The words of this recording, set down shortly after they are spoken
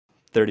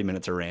30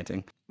 minutes of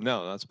ranting.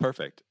 No, that's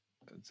perfect.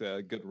 It's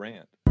a good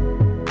rant.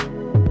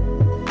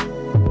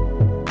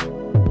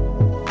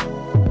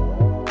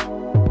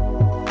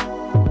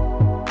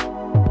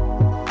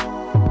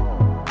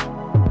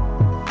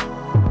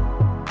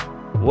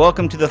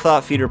 Welcome to the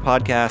Thought Feeder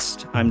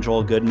podcast. I'm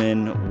Joel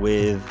Goodman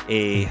with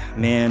a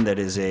man that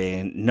is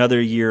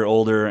another year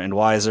older and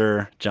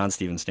wiser, John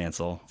Steven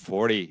Stansel.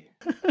 40.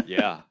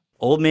 Yeah.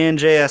 Old Man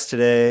JS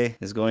today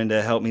is going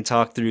to help me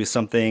talk through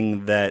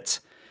something that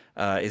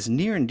is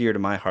near and dear to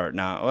my heart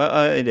now.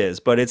 Well, it is,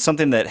 but it's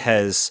something that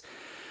has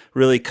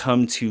really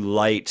come to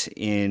light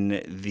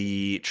in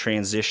the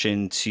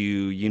transition to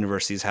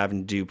universities having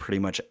to do pretty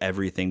much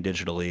everything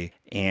digitally.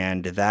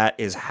 And that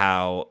is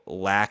how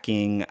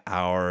lacking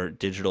our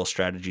digital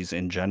strategies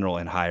in general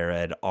in higher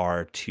ed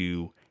are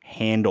to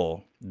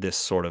handle this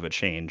sort of a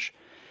change.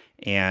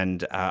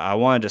 And I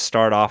wanted to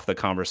start off the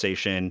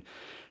conversation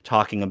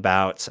talking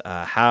about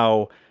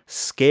how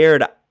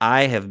scared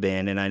I have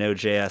been, and I know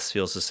JS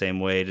feels the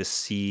same way, to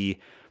see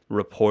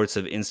reports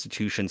of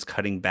institutions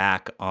cutting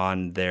back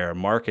on their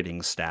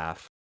marketing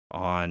staff,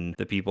 on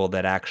the people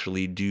that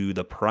actually do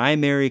the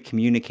primary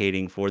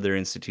communicating for their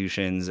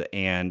institutions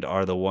and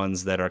are the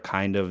ones that are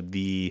kind of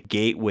the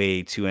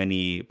gateway to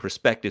any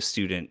prospective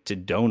student, to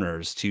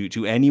donors,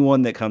 to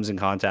anyone that comes in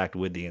contact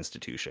with the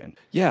institution.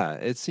 Yeah,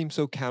 it seems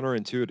so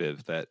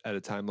counterintuitive that at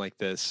a time like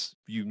this,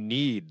 you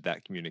need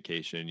that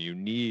communication. You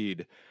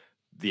need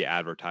the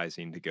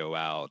advertising to go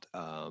out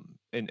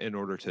in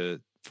order to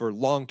for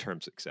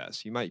long-term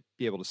success. You might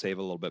be able to save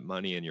a little bit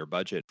money in your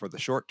budget for the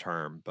short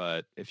term,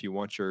 but if you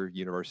want your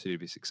university to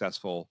be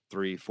successful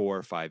 3,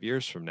 4, 5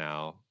 years from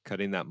now,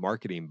 cutting that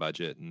marketing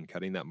budget and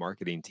cutting that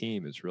marketing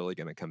team is really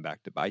going to come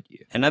back to bite you.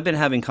 And I've been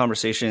having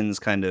conversations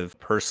kind of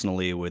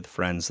personally with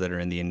friends that are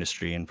in the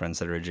industry and friends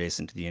that are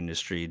adjacent to the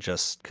industry,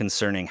 just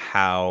concerning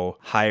how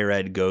higher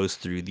ed goes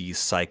through these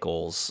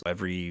cycles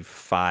every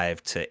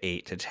 5 to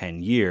 8 to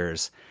 10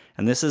 years.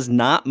 And this is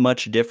not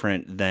much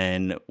different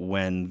than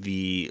when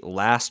the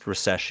last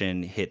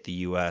recession hit the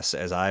US,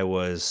 as I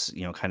was,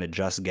 kind of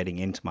just getting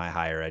into my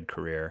higher ed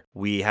career.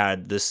 We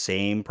had the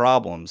same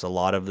problems. A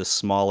lot of the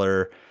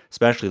smaller,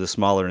 especially the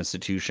smaller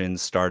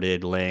institutions,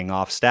 started laying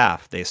off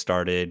staff. They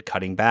started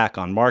cutting back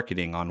on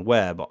marketing, on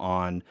web,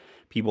 on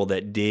people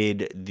that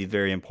did the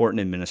very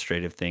important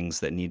administrative things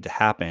that need to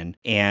happen.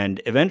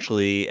 And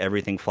eventually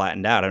everything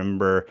flattened out. I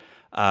remember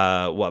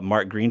what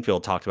Mark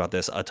Greenfield talked about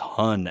this a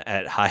ton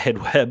at High Ed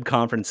Web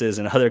conferences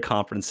and other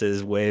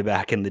conferences way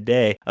back in the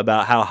day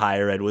about how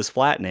higher ed was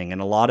flattening.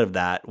 And a lot of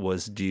that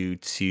was due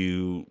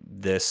to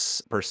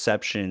this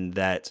perception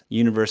that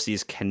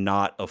universities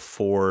cannot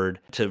afford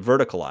to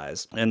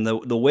verticalize. And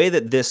the way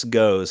that this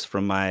goes,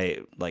 from my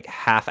like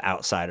half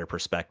outsider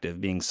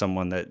perspective, being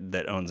someone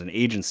that owns an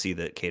agency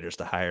that caters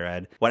to higher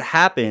ed, what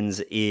happens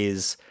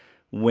is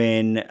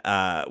when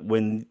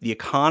the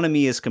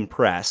economy is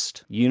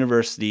compressed,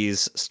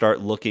 universities start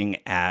looking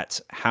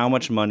at how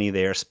much money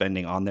they are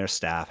spending on their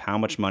staff, how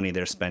much money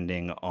they're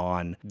spending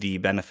on the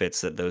benefits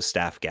that those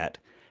staff get,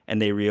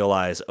 and they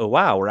realize, oh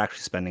wow, we're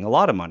actually spending a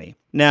lot of money.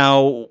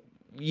 Now,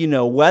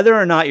 whether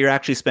or not you're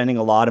actually spending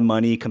a lot of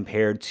money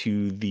compared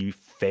to the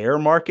fair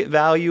market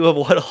value of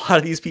what a lot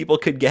of these people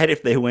could get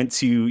if they went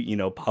to,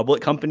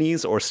 public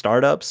companies or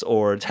startups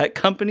or tech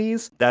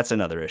companies, that's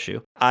another issue.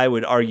 I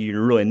would argue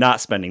you're really not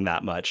spending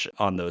that much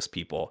on those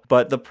people.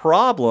 But the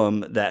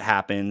problem that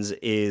happens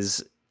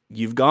is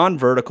you've gone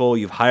vertical,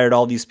 you've hired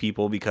all these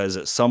people because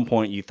at some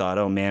point you thought,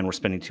 oh man, we're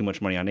spending too much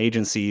money on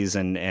agencies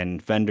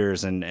and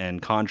vendors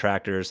and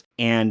contractors.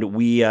 And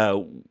we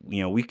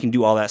can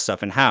do all that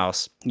stuff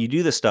in-house. You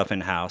do this stuff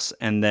in-house,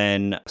 and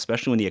then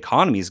especially when the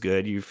economy's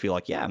good, you feel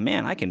like, yeah,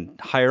 man, I can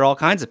hire all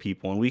kinds of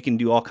people and we can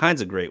do all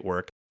kinds of great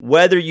work.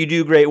 Whether you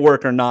do great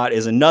work or not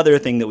is another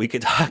thing that we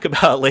could talk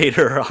about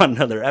later on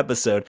another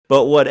episode.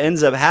 But what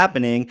ends up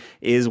happening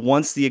is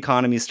once the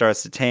economy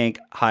starts to tank,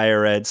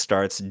 higher ed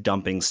starts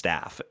dumping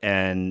staff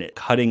and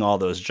cutting all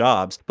those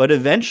jobs. But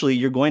eventually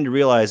you're going to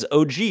realize,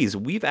 oh geez,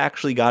 we've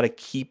actually got to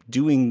keep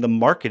doing the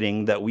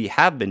marketing that we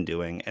have been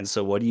doing. And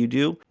so what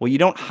do? Well, you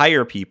don't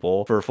hire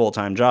people for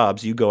full-time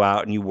jobs. You go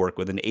out and you work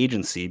with an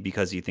agency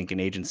because you think an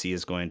agency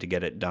is going to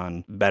get it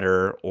done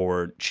better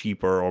or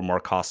cheaper or more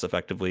cost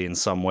effectively in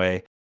some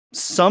way.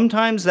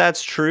 Sometimes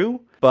that's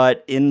true,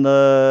 but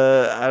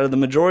out of the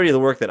majority of the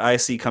work that I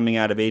see coming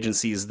out of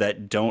agencies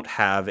that don't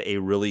have a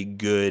really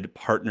good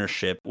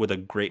partnership with a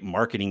great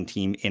marketing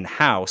team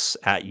in-house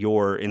at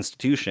your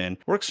institution,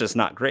 work's just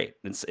not great.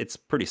 It's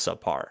pretty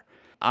subpar.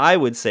 I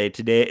would say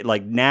today,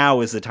 like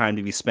now is the time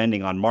to be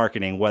spending on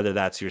marketing, whether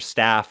that's your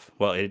staff.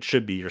 Well, it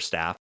should be your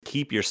staff.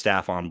 keep your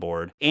staff on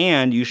board,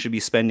 and you should be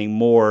spending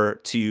more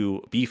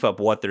to beef up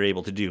what they're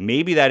able to do.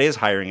 Maybe that is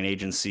hiring an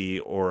agency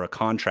or a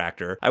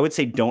contractor. I would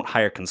say don't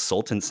hire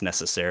consultants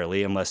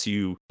necessarily unless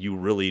you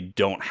really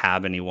don't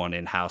have anyone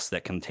in house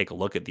that can take a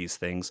look at these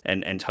things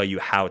and tell you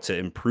how to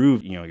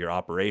improve, your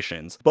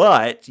operations.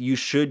 But you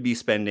should be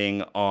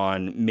spending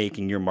on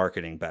making your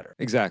marketing better.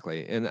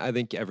 Exactly. And I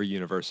think every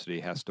university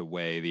has to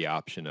weigh the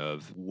option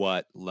of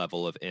what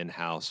level of in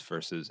house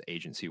versus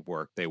agency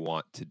work they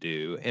want to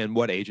do and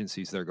what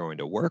agencies they're going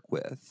to work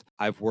with.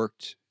 I've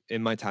worked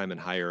in my time in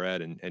higher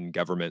ed and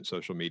government,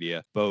 social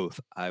media, both.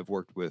 I've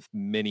worked with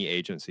many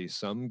agencies,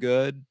 some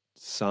good,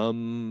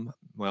 some,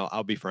 well,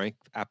 I'll be frank,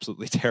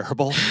 absolutely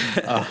terrible,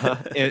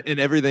 and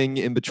everything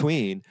in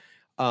between.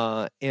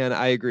 And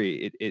I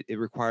agree. It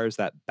requires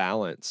that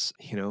balance,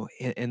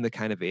 in the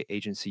kind of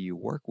agency you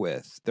work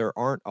with. There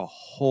aren't a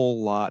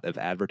whole lot of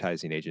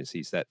advertising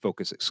agencies that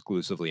focus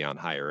exclusively on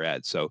higher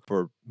ed. So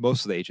for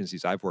most of the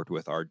agencies I've worked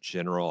with are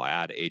general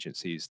ad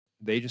agencies.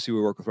 The agency we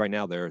work with right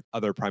now, their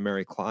other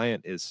primary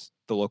client is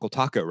the local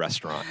taco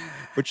restaurant,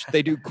 which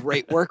they do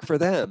great work for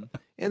them,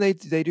 and they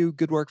do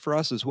good work for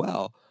us as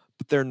well.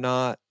 But they're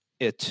not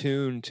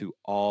attuned to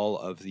all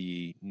of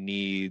the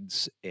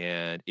needs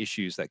and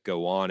issues that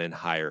go on in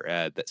higher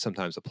ed that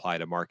sometimes apply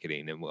to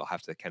marketing. And we'll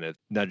have to kind of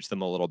nudge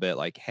them a little bit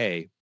like,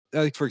 hey,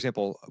 like for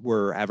example,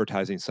 we're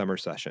advertising summer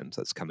sessions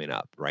that's coming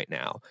up right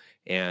now,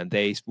 and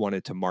they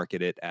wanted to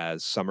market it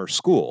as summer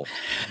school.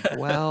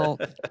 Well,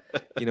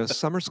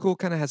 summer school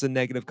kind of has a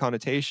negative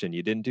connotation.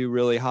 You didn't do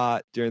really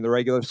hot during the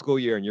regular school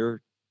year and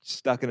you're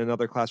stuck in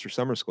another class for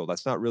summer school.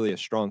 That's not really a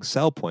strong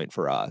sell point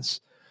for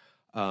us.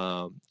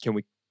 Can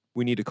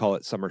we need to call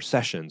it summer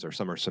sessions or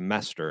summer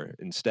semester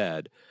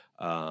instead,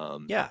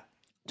 um, Yeah,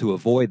 to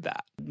avoid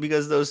that.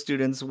 because those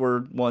students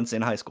were once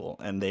in high school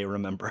and they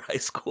remember high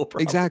school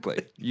Exactly.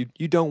 probably.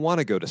 You don't want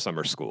to go to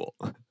summer school,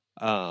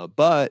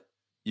 but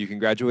you can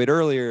graduate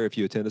earlier if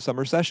you attend a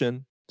summer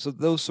session. So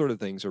those sort of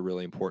things are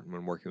really important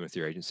when working with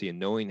your agency and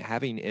knowing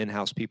having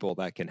in-house people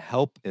that can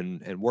help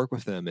and work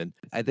with them. And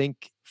I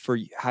think for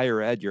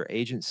higher ed, your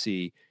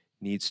agency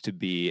needs to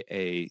be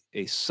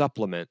a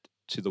supplement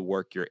to the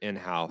work your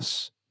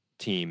in-house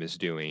team is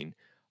doing,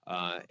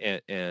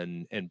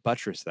 and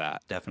buttress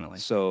that. Definitely.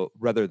 So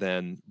rather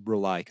than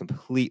rely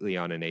completely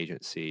on an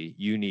agency,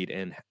 you need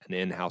an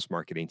in-house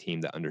marketing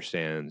team that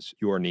understands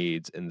your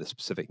needs and the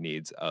specific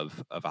needs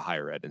of a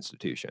higher ed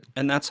institution.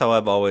 And that's how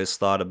I've always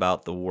thought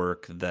about the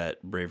work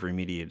that Bravery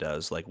Media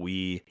does. Like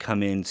we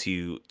come in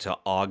to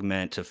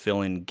augment, to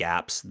fill in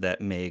gaps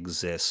that may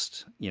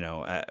exist,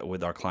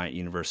 with our client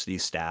university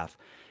staff,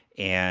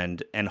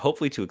 and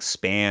hopefully to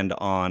expand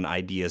on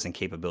ideas and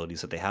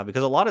capabilities that they have.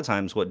 Because a lot of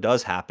times, what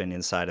does happen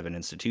inside of an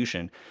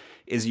institution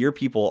is your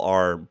people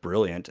are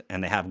brilliant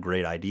and they have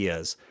great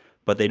ideas,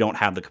 but they don't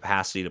have the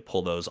capacity to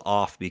pull those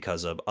off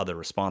because of other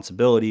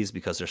responsibilities,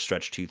 because they're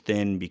stretched too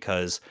thin,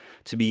 because,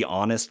 to be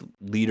honest,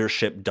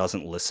 leadership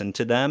doesn't listen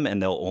to them and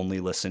they'll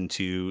only listen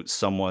to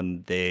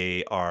someone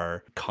they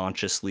are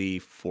consciously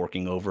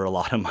forking over a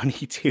lot of money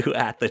to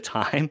at the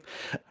time.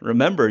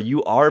 Remember,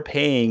 you are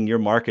paying your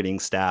marketing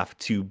staff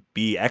to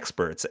be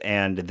experts,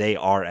 and they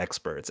are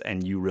experts,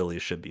 and you really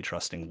should be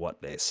trusting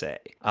what they say.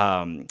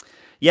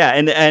 Yeah,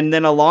 and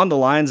then along the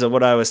lines of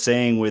what I was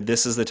saying with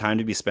this is the time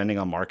to be spending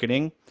on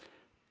marketing.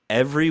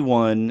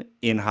 Everyone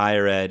in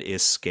higher ed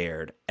is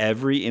scared.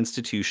 Every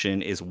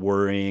institution is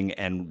worrying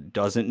and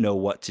doesn't know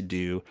what to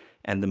do,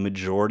 and the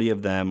majority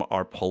of them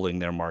are pulling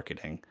their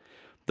marketing.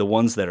 The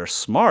ones that are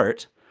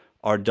smart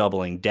are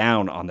doubling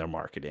down on their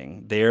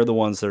marketing. They're the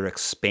ones that are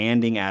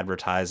expanding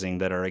advertising,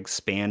 that are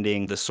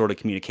expanding the sort of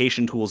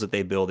communication tools that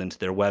they build into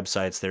their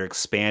websites. They're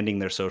expanding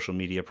their social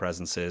media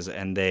presences,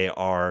 and they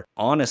are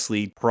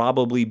honestly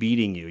probably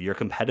beating you. Your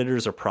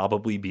competitors are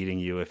probably beating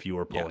you if you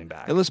were Yeah. pulling And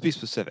back. let's be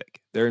specific.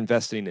 They're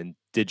investing in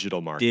digital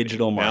marketing.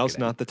 Digital Now's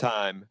marketing. not the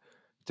time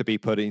to be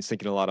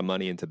sinking a lot of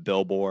money into Right.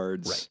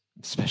 billboards,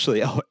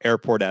 especially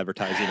airport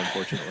advertising,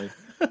 unfortunately.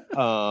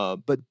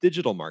 But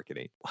digital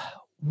marketing.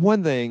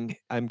 One thing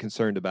I'm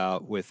concerned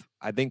about with,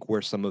 I think,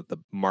 where some of the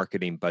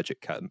marketing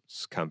budget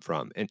cuts come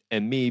from,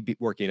 and me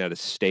working at a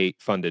state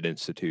funded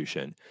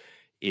institution,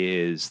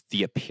 is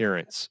the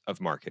appearance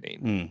of marketing.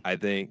 Mm, I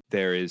think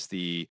there is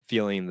the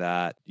feeling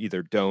that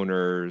either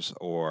donors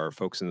or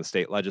folks in the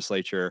state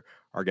legislature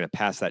are going to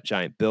pass that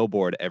giant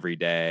billboard every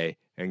day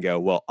and go,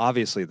 well,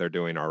 obviously they're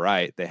doing all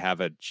right. They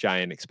have a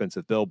giant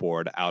expensive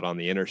billboard out on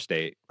the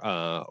interstate,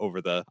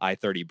 over the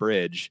I-30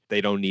 bridge. They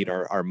don't need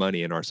our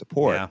money and our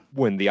support, yeah.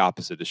 when the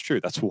opposite is true.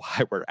 That's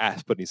why we're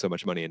putting so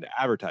much money into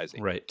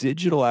advertising. Right.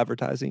 Digital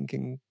advertising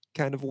can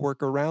kind of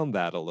work around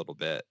that a little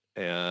bit.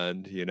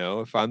 And,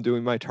 if I'm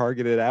doing my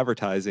targeted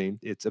advertising,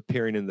 it's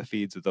appearing in the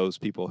feeds of those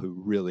people who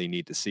really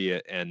need to see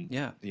it. And,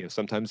 Yeah.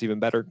 sometimes even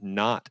better,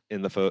 not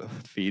in the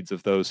feeds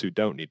of those who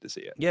don't need to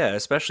see it. Yeah,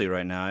 especially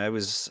right now. I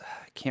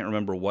can't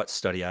remember what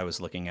study I was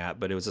looking at,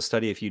 but it was a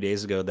study a few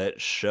days ago that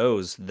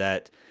shows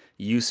that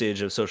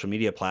usage of social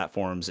media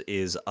platforms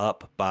is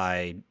up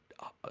by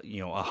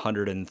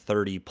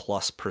 130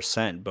 plus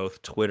percent,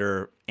 both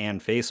Twitter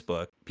and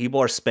Facebook.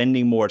 People are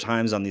spending more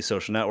times on these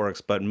social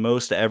networks, but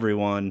most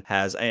everyone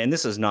has, and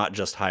this is not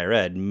just higher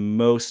ed,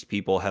 most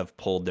people have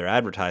pulled their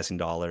advertising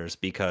dollars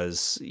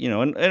because, in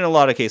a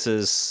lot of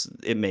cases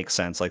it makes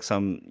sense. Like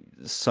some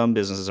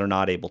businesses are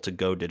not able to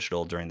go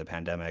digital during the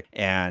pandemic,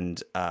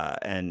 and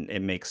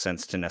it makes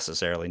sense to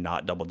necessarily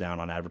not double down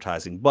on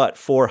advertising. But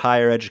for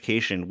higher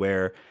education,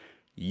 where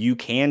you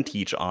can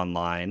teach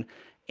online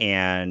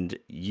and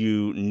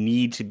you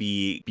need to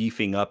be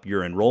beefing up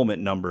your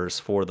enrollment numbers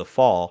for the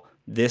fall,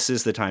 this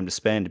is the time to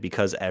spend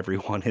because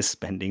everyone is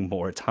spending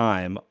more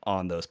time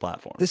on those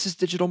platforms. This is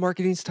digital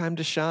marketing's time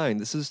to shine.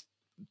 This is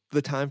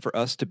the time for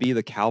us to be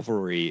the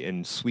cavalry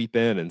and sweep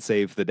in and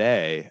save the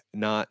day,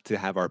 not to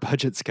have our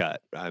budgets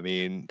cut. I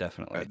mean,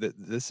 Definitely.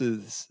 this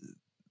is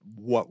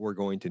what we're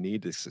going to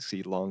need to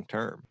succeed long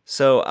term.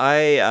 So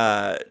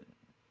I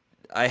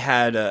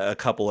had a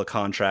couple of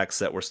contracts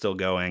that were still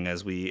going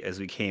as we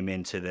came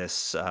into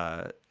this,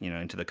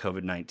 into the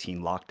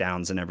COVID-19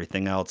 lockdowns and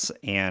everything else.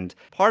 And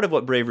part of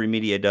what Bravery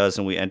Media does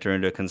when we enter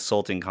into a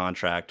consulting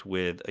contract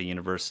with a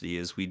university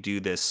is we do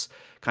this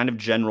kind of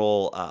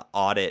general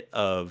audit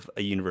of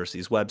a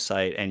university's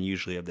website and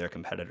usually of their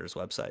competitors'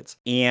 websites.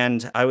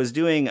 And I was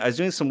doing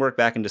some work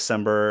back in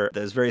December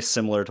that is very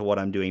similar to what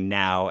I'm doing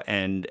now.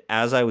 And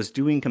as I was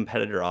doing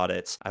competitor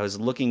audits, I was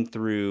looking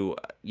through,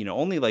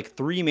 only like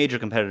three major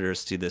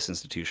competitors to this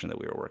institution that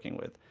we were working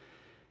with.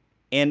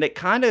 And it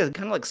kind of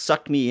like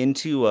sucked me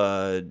into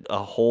a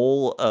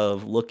hole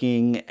of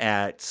looking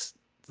at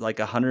like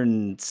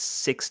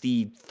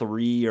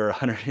 163 or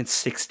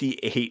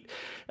 168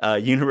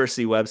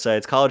 university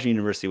websites, college and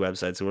university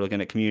websites. So we're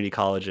looking at community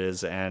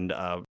colleges and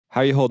How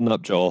are you holding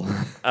up, Joel?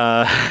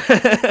 uh,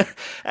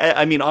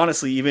 I mean,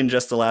 honestly, even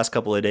just the last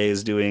couple of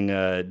days doing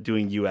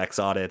UX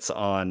audits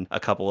on a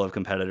couple of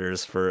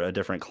competitors for a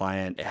different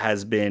client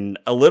has been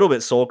a little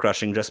bit soul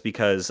crushing, just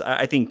because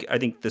I think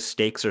the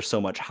stakes are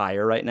so much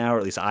higher right now, or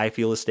at least I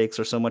feel the stakes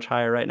are so much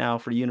higher right now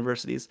for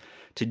universities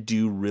to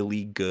do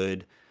really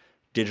good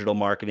digital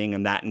marketing,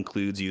 and that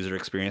includes user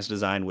experience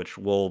design, which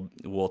we'll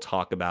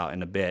talk about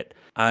in a bit.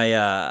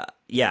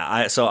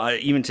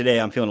 Even today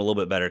I'm feeling a little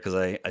bit better because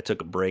I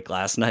took a break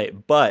last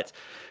night, but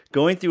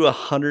going through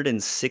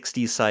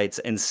 160 sites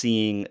and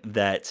seeing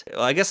that,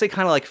 well, I guess they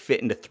kind of like fit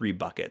into three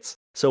buckets.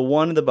 So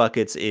one of the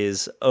buckets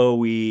is, oh,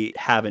 we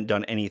haven't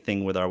done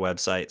anything with our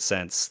website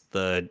since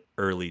the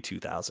early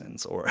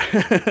 2000s or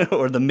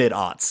or the mid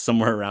aughts,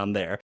 somewhere around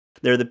there.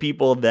 They're the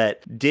people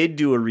that did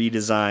do a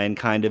redesign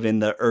kind of in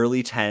the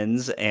early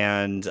tens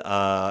and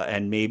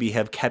maybe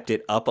have kept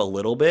it up a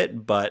little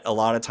bit, but a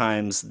lot of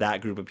times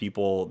that group of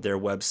people, their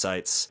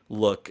websites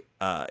look,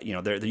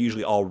 they're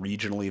usually all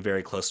regionally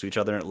very close to each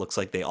other, and it looks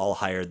like they all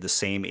hired the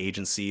same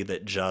agency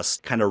that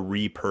just kind of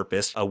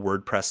repurposed a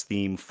WordPress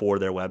theme for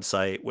their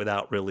website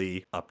without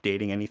really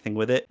updating anything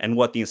with it. And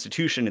what the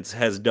institution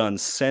has done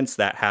since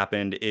that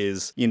happened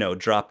is,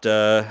 dropped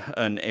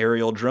an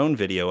aerial drone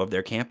video of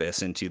their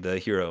campus into the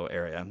Hero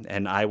area.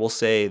 And I will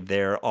say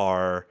there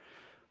are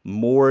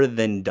more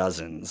than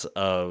dozens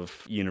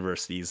of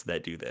universities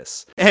that do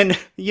this. And,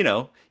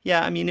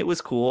 yeah, I mean, it was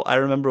cool. I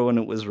remember when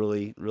it was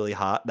really, really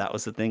hot. That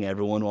was the thing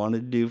everyone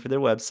wanted to do for their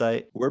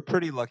website. We're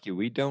pretty lucky.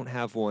 We don't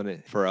have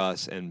one for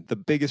us, and the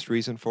biggest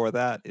reason for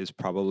that is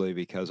probably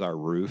because our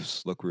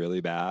roofs look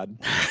really bad.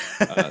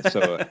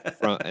 So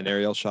from an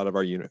aerial shot of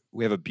our unit,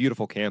 we have a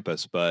beautiful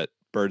campus, but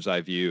bird's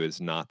eye view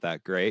is not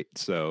that great.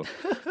 So,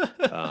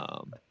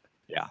 um,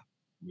 yeah,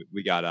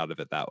 we got out of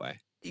it that way.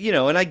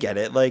 And I get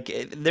it. Like,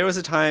 there was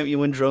a time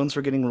when drones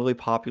were getting really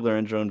popular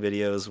and drone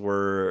videos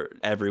were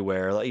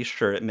everywhere. Like,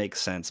 sure, it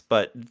makes sense,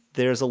 but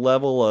there's a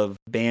level of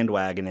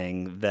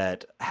bandwagoning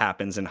that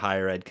happens in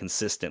higher ed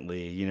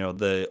consistently.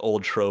 The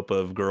old trope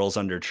of girls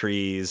under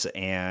trees,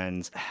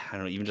 and I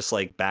don't know, even just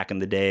like back in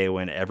the day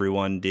when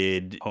everyone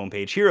did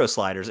homepage hero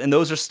sliders, and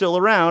those are still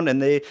around,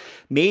 and they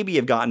maybe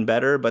have gotten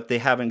better, but they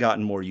haven't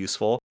gotten more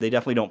useful. They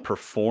definitely don't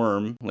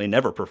perform. They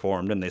never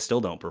performed, and they still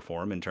don't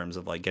perform in terms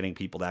of like getting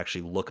people to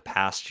actually look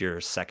past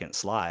your second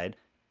slide.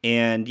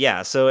 And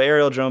yeah, so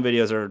aerial drone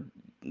videos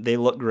they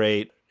look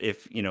great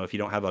if you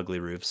don't have ugly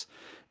roofs.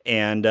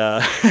 And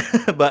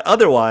but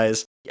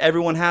otherwise,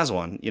 everyone has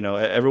one.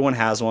 Everyone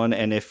has one.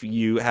 And if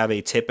you have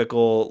a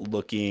typical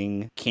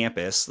looking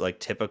campus, like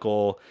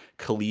typical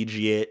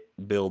collegiate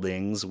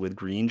buildings with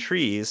green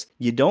trees,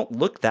 you don't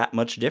look that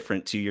much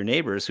different to your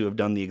neighbors who have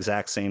done the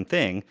exact same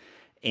thing.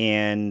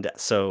 And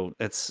so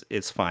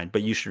it's fine,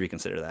 but you should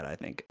reconsider that, I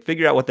think.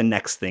 Figure out what the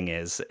next thing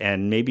is,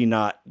 and maybe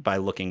not by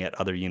looking at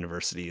other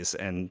universities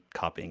and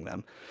copying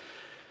them.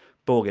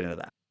 But we'll get into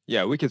that.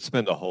 Yeah, we could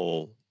spend a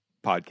whole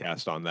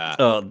podcast on that.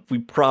 We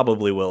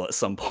probably will at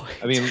some I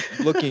point. mean,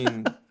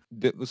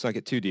 let's not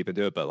get too deep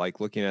into it, but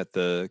like looking at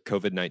the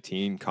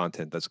COVID-19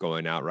 content that's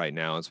going out right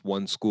now, it's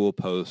one school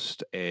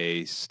post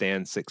a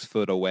stand 6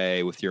 foot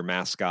away with your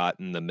mascot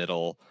in the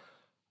middle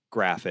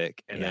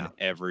graphic, and then Yeah.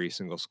 every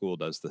single school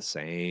does the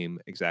same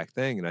exact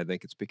thing. And I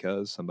think it's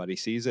because somebody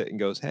sees it and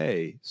goes,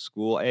 hey,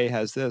 school A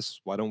has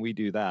this. Why don't we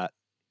do that?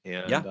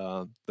 and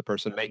Yeah. the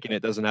person making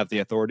it doesn't have the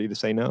authority to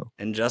say no.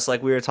 And just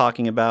like we were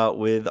talking about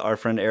with our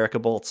friend Erica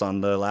Boltz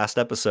on the last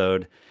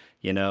episode,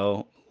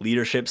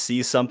 leadership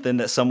sees something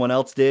that someone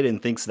else did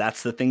and thinks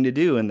that's the thing to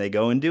do, and they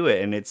go and do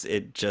it. And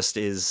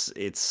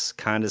it's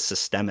kind of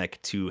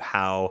systemic to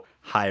how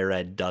higher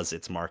ed does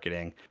its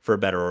marketing, for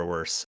better or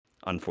worse,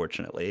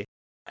 unfortunately.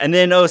 And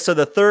then so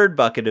the third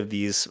bucket of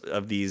these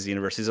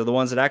universities are the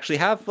ones that actually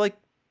have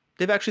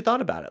they've actually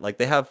thought about it. Like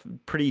they have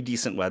pretty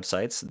decent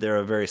websites. They're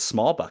a very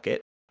small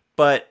bucket,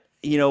 but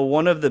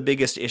one of the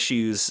biggest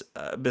issues,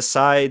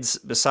 besides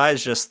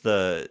just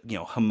the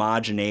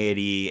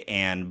homogeneity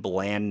and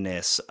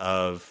blandness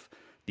of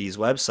these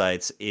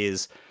websites,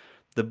 is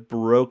the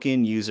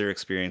broken user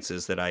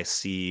experiences that I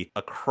see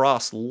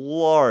across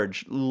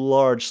large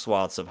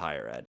swaths of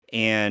higher ed.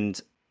 And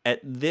at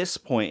this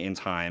point in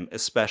time,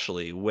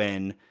 especially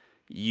when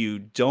you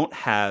don't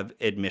have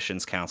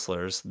admissions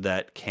counselors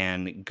that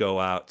can go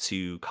out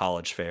to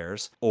college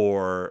fairs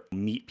or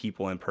meet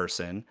people in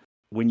person,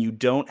 when you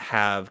don't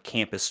have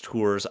campus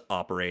tours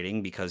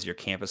operating because your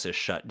campus is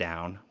shut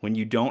down, when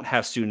you don't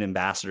have student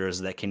ambassadors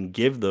that can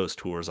give those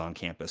tours on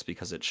campus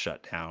because it's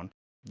shut down,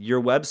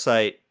 your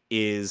website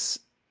is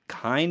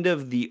kind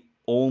of the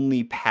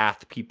only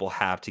path people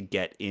have to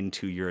get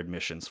into your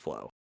admissions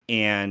flow.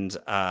 And,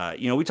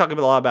 we talk a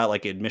lot about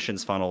like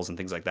admissions funnels and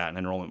things like that and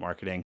enrollment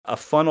marketing. A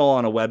funnel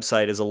on a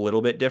website is a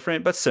little bit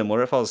different, but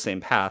similar. It follows the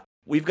same path.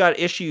 We've got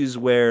issues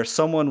where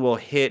someone will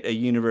hit a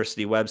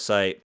university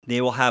website.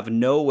 They will have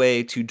no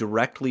way to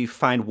directly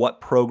find what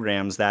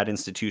programs that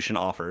institution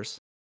offers,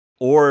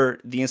 or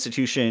the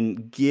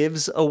institution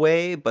gives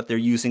away, but they're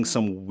using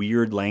some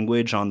weird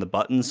language on the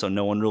button, so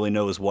no one really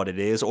knows what it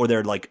is, or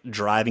they're like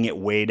driving it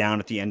way down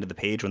at the end of the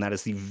page when that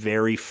is the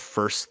very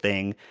first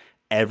thing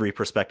every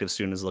prospective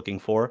student is looking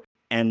for.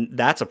 And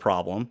that's a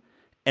problem.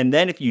 And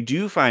then if you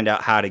do find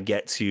out how to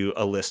get to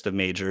a list of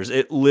majors,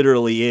 it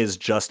literally is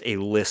just a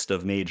list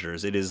of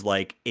majors. It is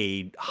like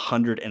a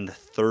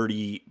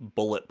 130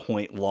 bullet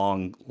point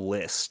long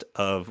list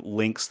of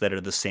links that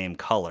are the same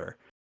color.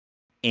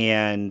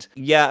 And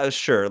yeah,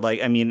 sure.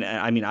 I mean,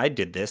 I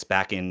did this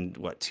back in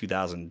what,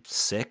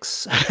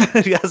 2006,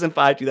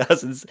 2005,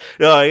 2000.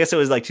 No, I guess it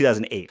was like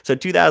 2008. So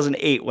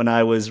 2008, when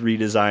I was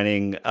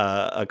redesigning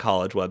a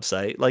college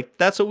website, like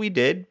that's what we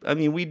did. I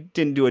mean, we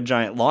didn't do a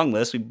giant long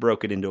list. We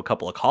broke it into a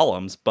couple of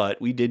columns, but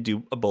we did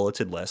do a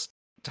bulleted list.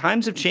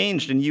 Times have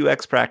changed and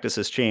UX practice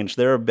has changed.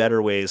 There are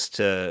better ways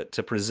to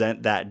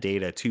present that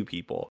data to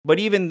people. But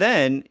even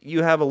then,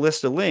 you have a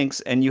list of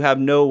links and you have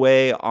no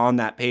way on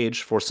that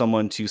page for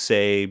someone to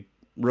say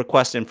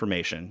request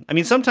information. I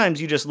mean, sometimes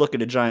you just look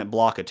at a giant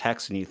block of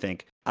text and you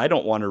think, I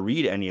don't want to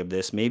read any of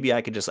this. Maybe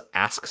I could just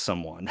ask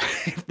someone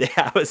if they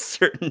have a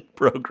certain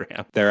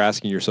program. They're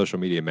asking your social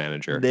media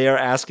manager. They are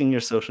asking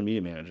your social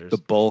media managers. The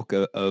bulk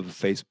of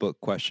Facebook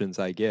questions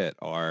I get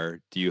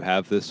are, do you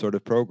have this sort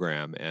of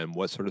program? And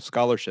what sort of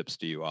scholarships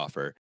do you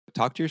offer?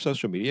 Talk to your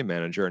social media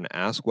manager and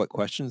ask what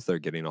questions they're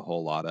getting a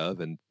whole lot of.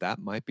 And that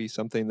might be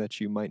something that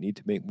you might need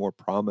to make more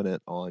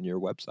prominent on your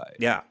website.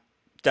 Yeah,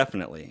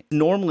 definitely.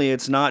 Normally,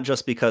 it's not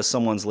just because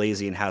someone's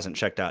lazy and hasn't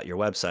checked out your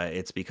website.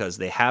 It's because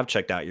they have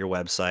checked out your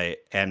website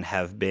and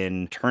have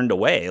been turned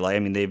away. Like, I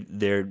mean,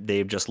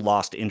 they've just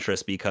lost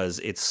interest because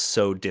it's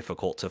so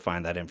difficult to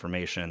find that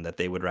information that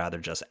they would rather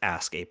just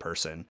ask a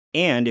person.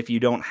 And if you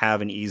don't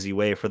have an easy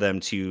way for them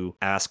to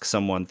ask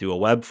someone through a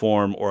web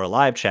form or a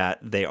live chat,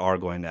 they are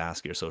going to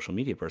ask your social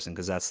media person,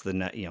 because that's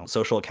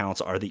social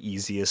accounts are the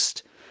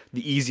easiest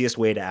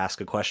way to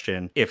ask a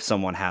question if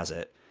someone has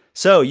it.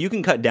 So you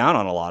can cut down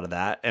on a lot of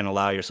that and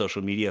allow your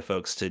social media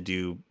folks to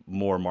do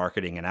more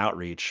marketing and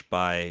outreach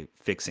by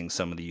fixing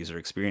some of the user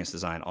experience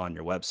design on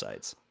your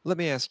websites. Let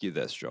me ask you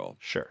this, Joel.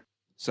 Sure.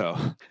 So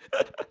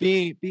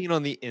being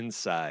on the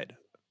inside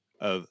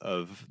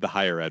of the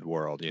higher ed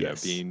world,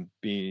 Yes. being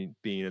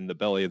in the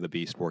belly of the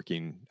beast,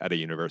 working at a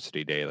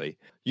university daily.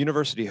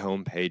 University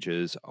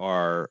homepages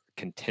are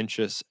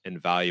contentious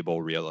and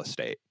valuable real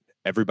estate.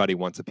 Everybody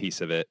wants a piece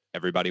of it.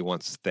 Everybody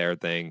wants their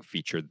thing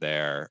featured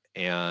there.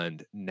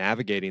 And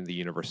navigating the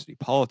university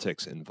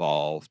politics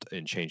involved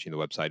in changing the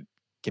website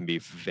can be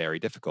very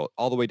difficult,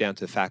 all the way down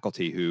to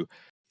faculty who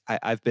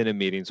I've been in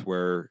meetings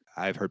where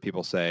I've heard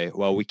people say,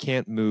 well, we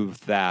can't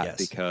move that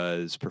Yes.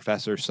 because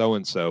Professor so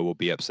and so will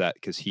be upset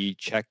because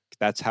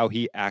that's how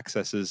he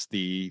accesses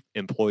the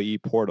employee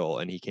portal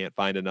and he can't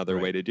find another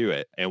Right. way to do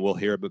it. And we'll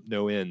hear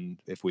no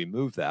end if we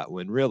move that,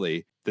 when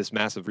really this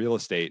massive real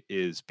estate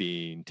is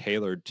being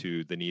tailored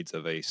to the needs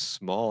of a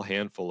small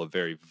handful of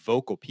very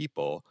vocal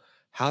people.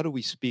 How do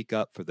we speak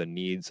up for the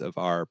needs of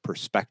our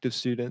prospective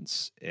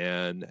students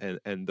and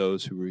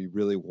those who we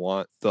really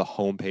want the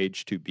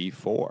homepage to be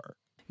for?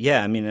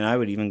 Yeah, I mean, and I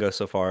would even go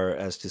so far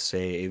as to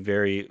say a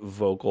very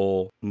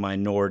vocal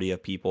minority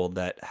of people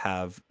that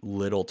have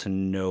little to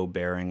no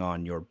bearing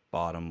on your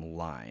bottom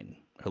line,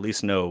 or at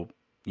least no,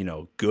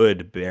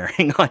 good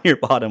bearing on your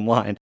bottom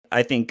line.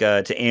 I think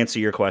to answer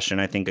your question,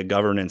 I think a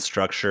governance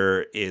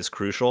structure is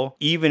crucial,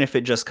 even if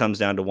it just comes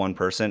down to one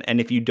person. And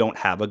if you don't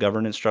have a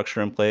governance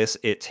structure in place,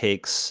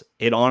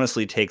 it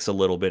honestly takes a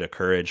little bit of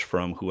courage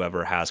from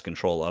whoever has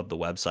control of the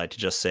website to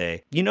just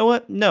say, you know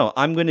what? No,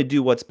 I'm going to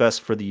do what's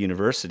best for the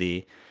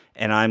university,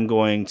 and I'm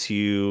going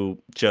to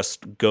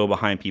just go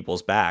behind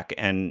people's back.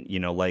 And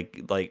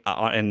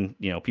and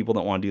people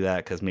don't want to do that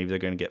because maybe they're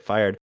going to get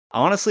fired.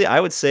 Honestly, I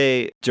would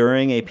say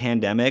during a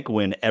pandemic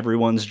when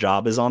everyone's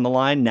job is on the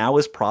line, now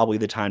is probably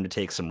the time to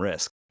take some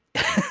risk.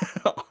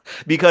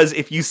 Because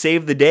if you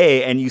save the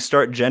day and you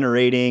start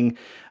generating,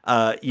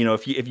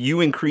 if you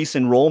increase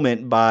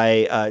enrollment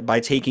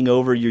by taking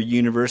over your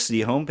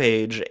university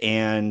homepage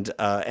and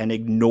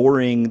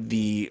ignoring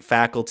the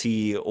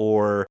faculty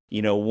or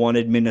one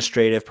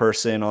administrative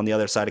person on the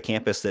other side of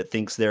campus that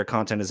thinks their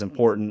content is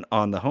important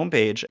on the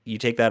homepage, you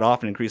take that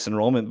off and increase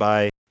enrollment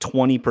by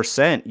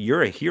 20%,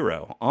 you're a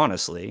hero.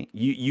 Honestly,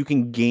 you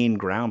can gain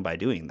ground by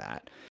doing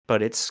that,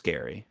 but it's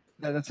scary.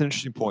 That's an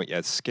interesting point. Yeah,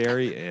 it's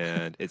scary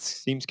and it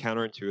seems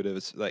counterintuitive.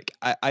 It's like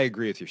I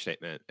agree with your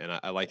statement, and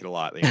I like it a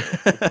lot.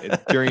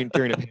 During a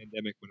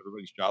pandemic when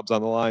everybody's jobs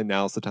on the line,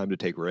 now's the time to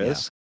take Yeah.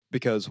 risk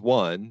because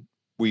one,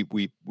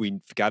 we've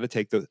got to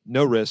take the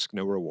no risk,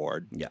 no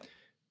reward. Yeah.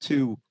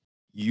 Two,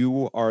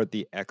 you are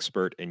the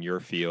expert in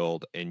your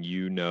field and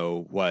you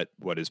know what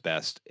is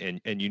best, and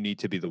you need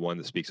to be the one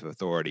that speaks of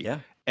authority. Yeah.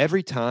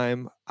 Every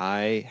time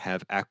I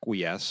have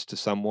acquiesced to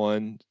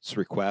someone's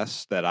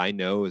request that I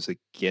know is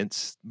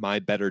against my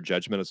better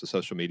judgment as a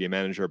social media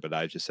manager, but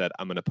I just said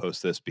I'm going to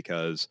post this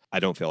because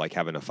I don't feel like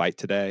having a fight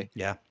today,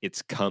 Yeah.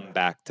 it's come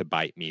back to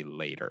bite me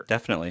later.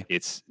 Definitely.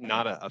 It's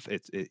not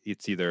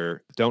it's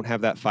either don't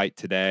have that fight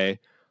today,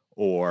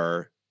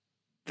 or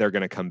they're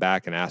going to come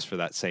back and ask for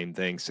that same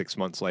thing 6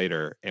 months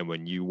later. And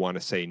when you want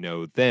to say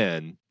no,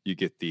 then you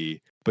get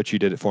but you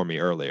did it for me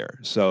earlier.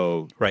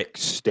 So Right.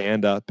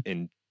 stand up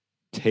and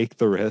take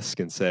the risk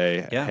and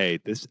say, Yeah. hey,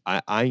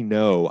 I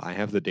know I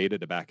have the data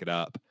to back it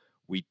up.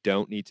 We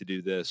don't need to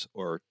do this,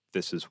 or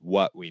this is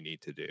what we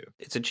need to do.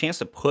 It's a chance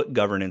to put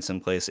governance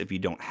in place if you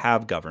don't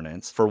have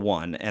governance, for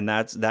one, and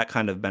that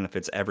kind of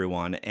benefits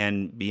everyone.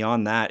 And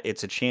beyond that,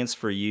 it's a chance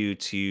for you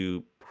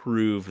to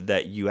prove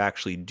that you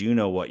actually do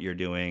know what you're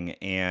doing.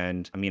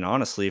 And I mean,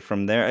 honestly,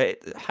 from there,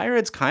 higher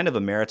ed's kind of a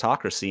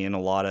meritocracy in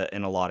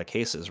a lot of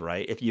cases,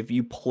 right? If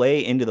you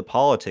play into the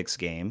politics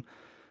game,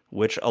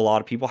 which a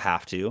lot of people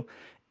have to,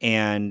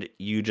 and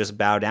you just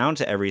bow down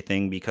to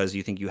everything because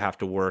you think you have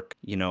to work,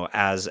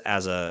 as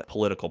a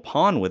political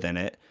pawn within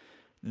it,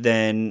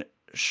 then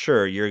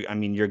sure, you're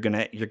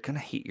gonna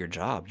hate your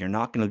job. You're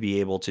not gonna be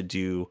able to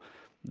do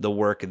the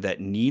work that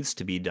needs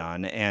to be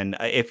done. And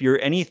if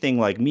you're anything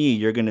like me,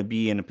 you're going to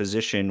be in a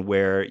position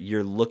where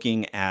you're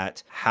looking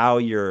at how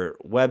your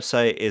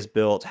website is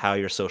built, how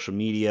your social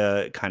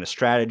media kind of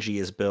strategy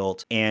is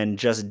built, and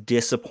just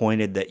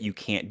disappointed that you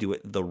can't do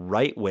it the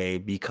right way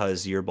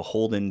because you're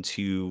beholden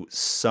to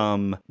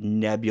some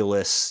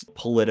nebulous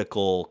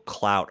political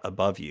clout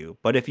above you.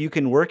 But if you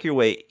can work your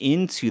way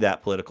into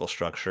that political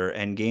structure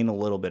and gain a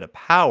little bit of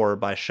power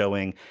by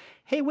showing,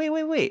 hey,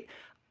 wait,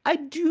 I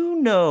do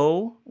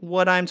know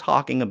what I'm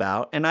talking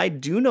about, and I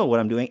do know what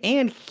I'm doing,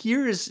 and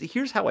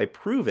here's how I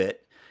prove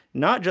it.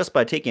 Not just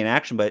by taking an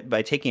action, but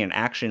by taking an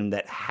action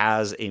that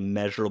has a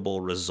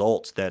measurable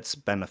result that's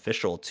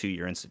beneficial to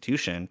your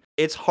institution.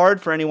 It's hard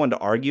for anyone to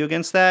argue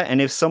against that, and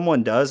if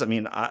someone does, I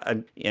mean,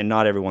 and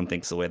not everyone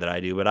thinks the way that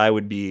I do, but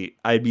I'd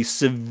be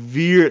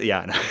severe,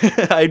 yeah,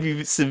 I'd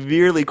be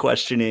severely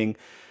questioning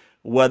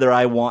whether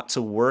I want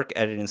to work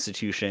at an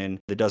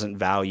institution that doesn't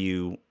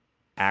value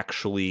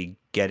actually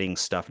getting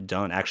stuff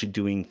done, actually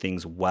doing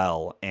things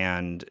well,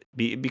 and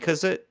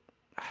because I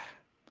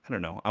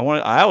don't know.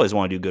 I always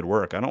want to do good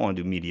work. I don't want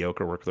to do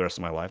mediocre work for the rest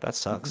of my life. That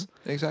sucks.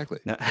 Exactly.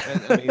 No.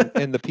 And I mean,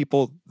 and the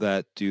people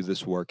that do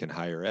this work in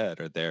higher ed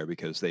are there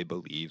because they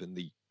believe in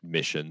the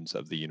missions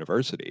of the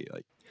university.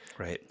 Like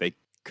Right. they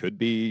could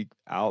be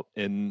out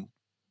in,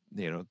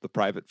 the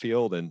private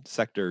field and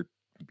sector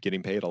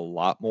getting paid a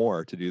lot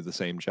more to do the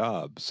same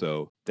job.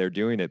 So they're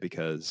doing it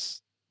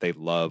because they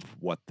love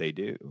what they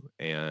do.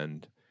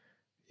 And,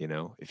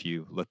 if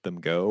you let them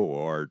go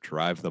or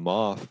drive them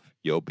off,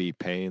 you'll be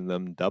paying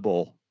them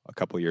double a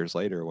couple years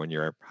later when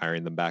you're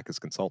hiring them back as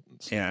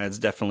consultants. Yeah, it's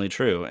definitely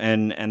true.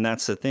 And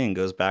that's the thing,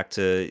 goes back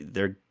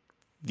to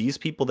these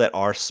people that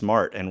are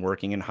smart and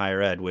working in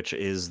higher ed, which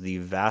is the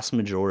vast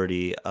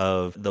majority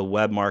of the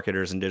web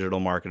marketers and digital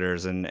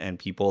marketers and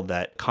people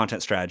that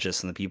content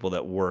strategists and the people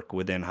that work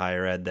within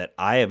higher ed that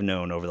I have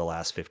known over the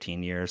last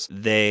 15 years,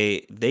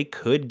 they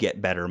could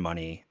get better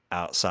money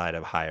outside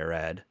of higher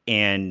ed.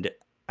 And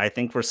I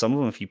think for some of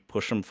them, if you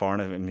push them far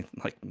enough, I mean,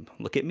 like,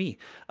 look at me.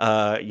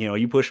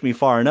 You push me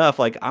far enough,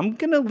 like, I'm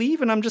going to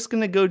leave and I'm just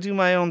going to go do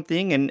my own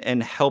thing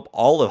and help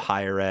all of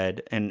higher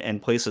ed and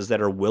places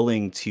that are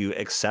willing to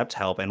accept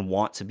help and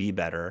want to be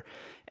better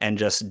and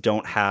just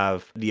don't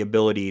have the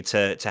ability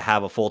to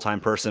have a full-time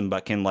person,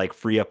 but can like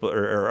free up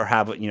or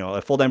have,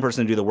 a full-time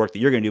person to do the work that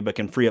you're going to do, but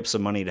can free up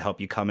some money to help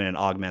you come in and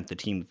augment the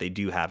team that they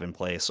do have in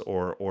place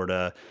or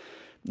to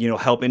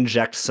help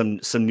inject some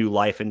new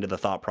life into the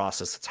thought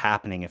process that's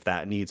happening if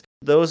that needs.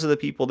 Those are the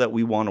people that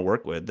we want to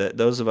work with.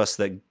 Those of us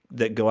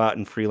that go out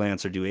and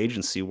freelance or do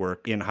agency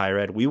work in higher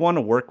ed, we want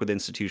to work with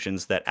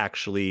institutions that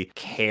actually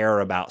care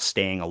about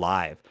staying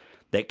alive,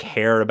 that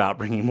care about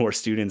bringing more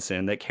students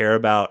in, that care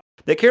about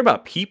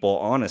people,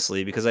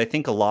 honestly, because I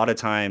think a lot of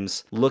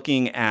times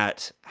looking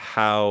at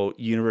how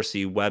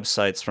university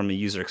websites from a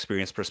user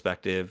experience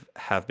perspective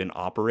have been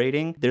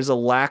operating, there's a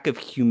lack of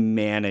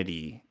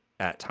humanity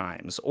at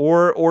times,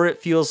 or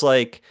it feels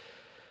like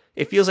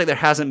there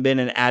hasn't been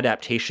an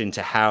adaptation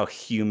to how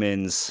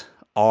humans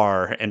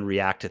are and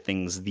react to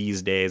things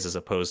these days as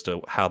opposed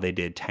to how they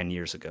did 10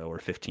 years ago or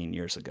 15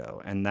 years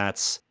ago. And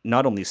that's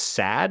not only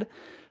sad,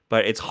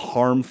 but it's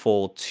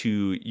harmful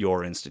to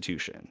your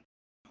institution.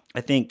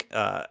 I think,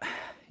 I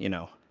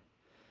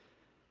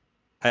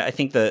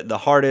think the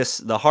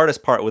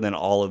hardest part within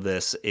all of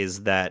this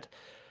is that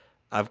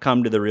I've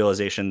come to the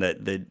realization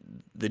that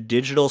the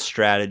digital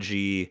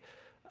strategy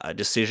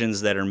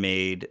decisions that are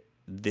made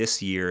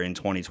this year in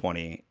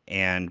 2020,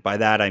 and by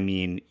that I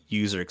mean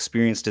user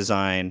experience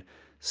design,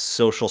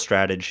 social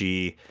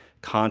strategy,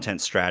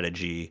 content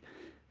strategy,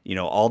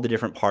 all the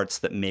different parts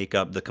that make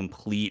up the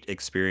complete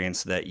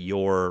experience that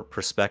your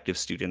prospective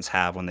students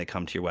have when they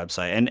come to your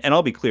website. And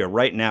I'll be clear,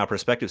 right now,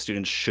 prospective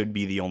students should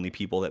be the only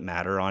people that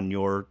matter on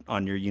your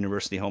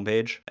university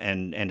homepage,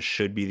 and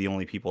should be the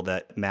only people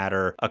that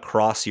matter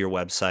across your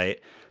website,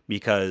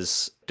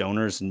 because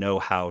donors know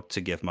how to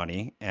give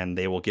money and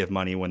they will give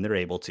money when they're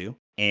able to.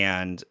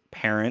 And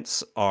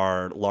parents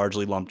are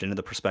largely lumped into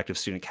the prospective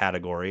student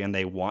category, and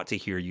they want to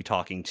hear you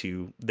talking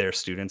to their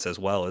students as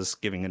well as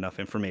giving enough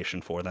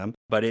information for them.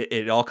 But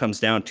it all comes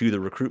down to the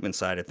recruitment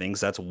side of things.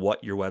 That's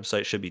what your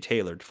website should be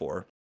tailored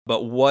for.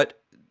 But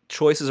what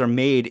choices are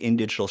made in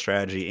digital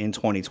strategy in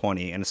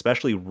 2020, and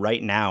especially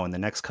right now in the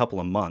next couple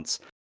of months,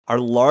 are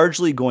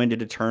largely going to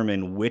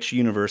determine which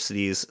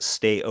universities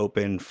stay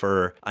open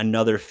for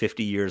another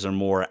 50 years or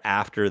more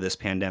after this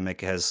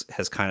pandemic has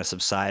kind of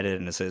subsided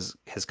and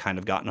has kind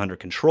of gotten under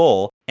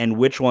control, and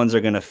which ones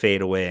are going to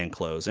fade away and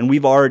close. And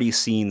we've already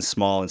seen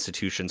small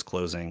institutions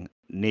closing.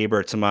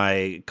 Neighbor to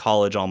my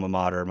college alma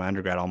mater, my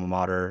undergrad alma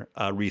mater,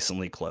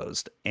 recently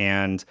closed.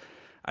 And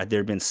there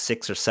have been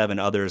 6 or 7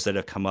 others that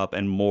have come up,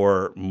 and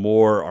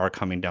more are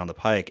coming down the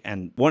pike.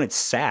 And one, it's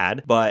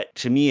sad, but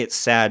to me, it's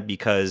sad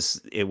because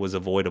it was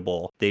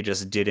avoidable. They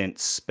just didn't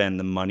spend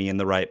the money in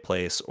the right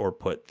place, or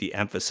put the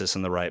emphasis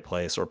in the right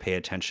place, or pay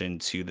attention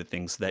to the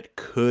things that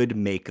could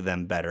make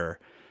them better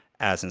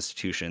as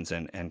institutions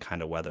and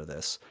kind of weather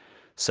this.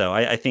 So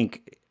I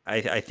think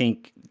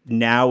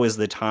now is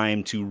the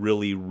time to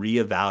really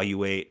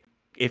reevaluate.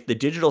 If the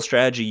digital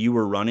strategy you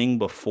were running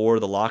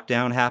before the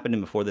lockdown happened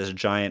and before this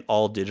giant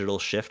all digital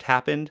shift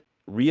happened,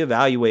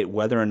 reevaluate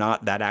whether or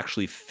not that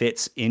actually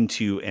fits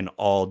into an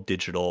all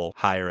digital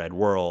higher ed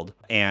world.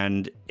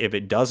 And if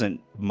it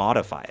doesn't,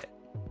 modify it.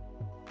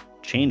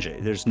 Change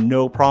it. There's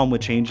no problem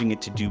with changing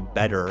it to do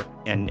better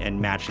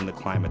and matching the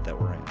climate that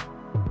we're in.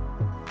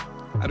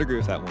 I'd agree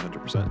with that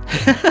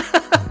 100%.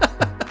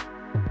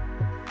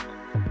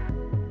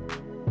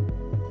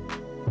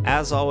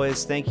 As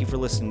always, thank you for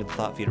listening to the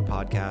Thought Feeder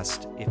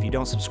podcast. If you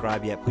don't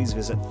subscribe yet, please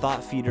visit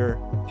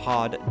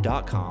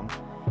thoughtfeederpod.com.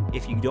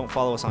 If you don't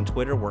follow us on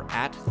Twitter, we're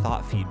at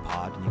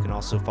ThoughtFeedPod. You can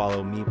also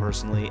follow me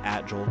personally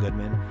at Joel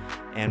Goodman,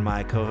 and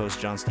my co-host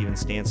John Steven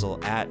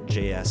Stansel at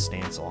JS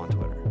Stansel on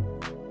Twitter.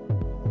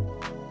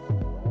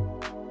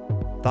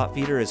 Thought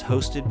Feeder is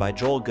hosted by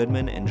Joel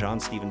Goodman and John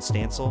Steven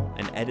Stansel,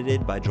 and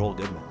edited by Joel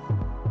Goodman.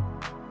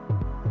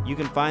 You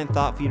can find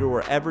Thought Feeder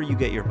wherever you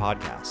get your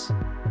podcasts.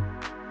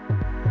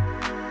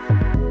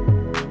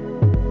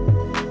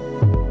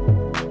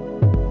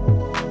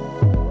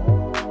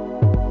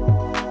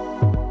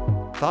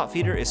 Thought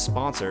Feeder is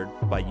sponsored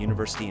by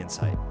University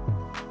Insight.